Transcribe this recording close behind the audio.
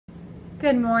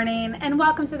Good morning and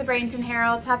welcome to the Bradenton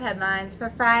Herald top headlines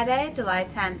for Friday, July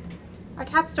 10th. Our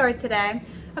top story today,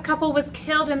 a couple was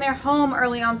killed in their home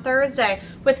early on Thursday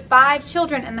with 5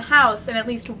 children in the house and at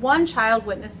least 1 child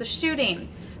witnessed the shooting.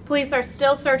 Police are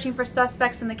still searching for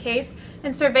suspects in the case,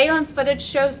 and surveillance footage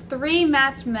shows 3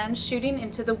 masked men shooting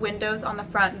into the windows on the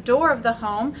front door of the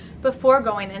home before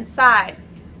going inside.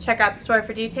 Check out the story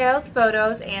for details,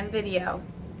 photos, and video.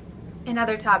 In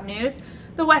other top news,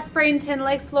 the West Bradenton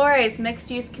Lake Flores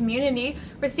mixed-use community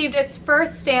received its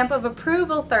first stamp of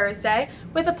approval Thursday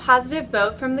with a positive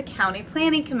vote from the County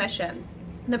Planning Commission.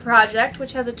 The project,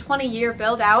 which has a 20-year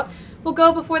build-out, will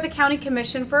go before the County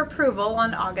Commission for approval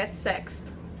on August 6th.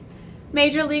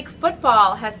 Major League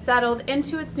Football has settled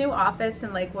into its new office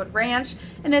in Lakewood Ranch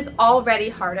and is already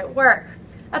hard at work.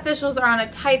 Officials are on a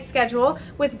tight schedule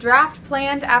with draft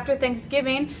planned after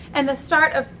Thanksgiving and the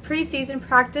start of preseason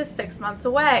practice 6 months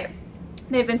away.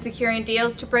 They've been securing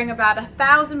deals to bring about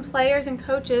 1,000 players and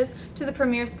coaches to the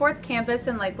premier sports campus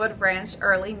in Lakewood Ranch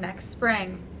early next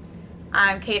spring.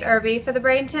 I'm Kate Irby for the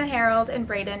Bradenton Herald and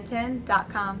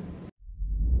Bradenton.com.